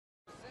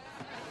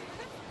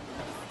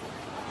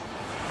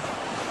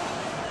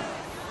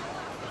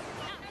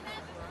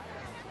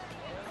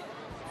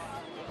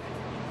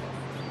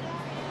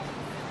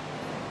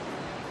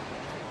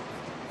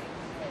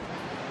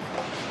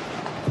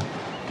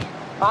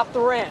Off the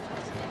ramp.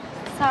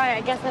 Sorry,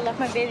 I guess I left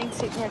my bathing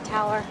suit near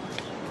tower.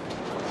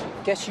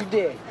 Guess you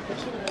did.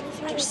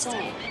 What you're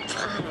saying.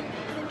 I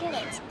don't get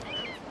it.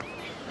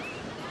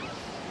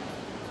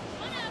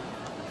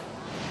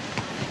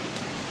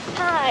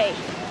 Hi.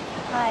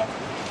 Hi.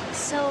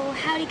 So,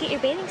 how'd you get your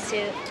bathing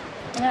suit?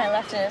 I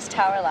left it in his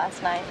tower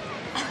last night.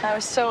 I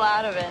was so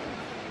out of it.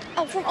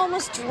 Oh, from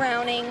almost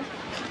drowning.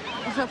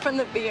 From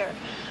the beer.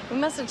 We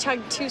must have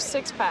chugged 2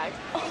 six-packs.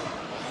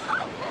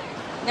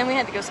 Then we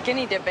had to go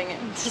skinny dipping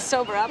to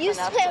sober up You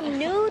enough. swam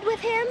nude with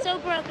him?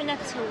 Sober up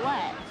enough to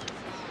what?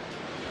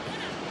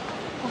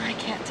 Well, I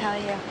can't tell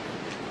you.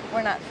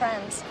 We're not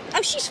friends.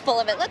 Oh, she's full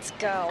of it. Let's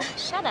go.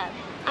 Shut up.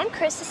 I'm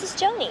Chris. This is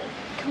Joni.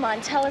 Come on,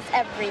 tell us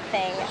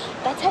everything.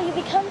 That's how you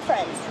become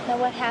friends. Now,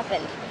 what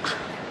happened?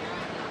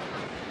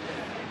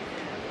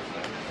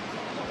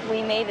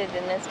 We made it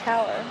in his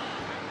tower.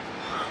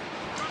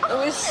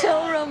 It was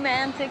so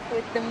romantic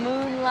with the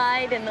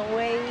moonlight and the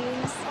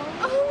waves.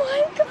 Oh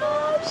my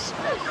gosh!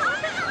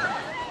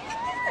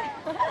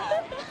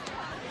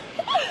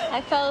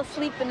 I fell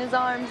asleep in his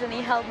arms and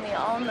he held me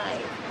all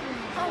night.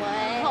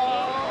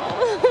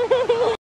 What?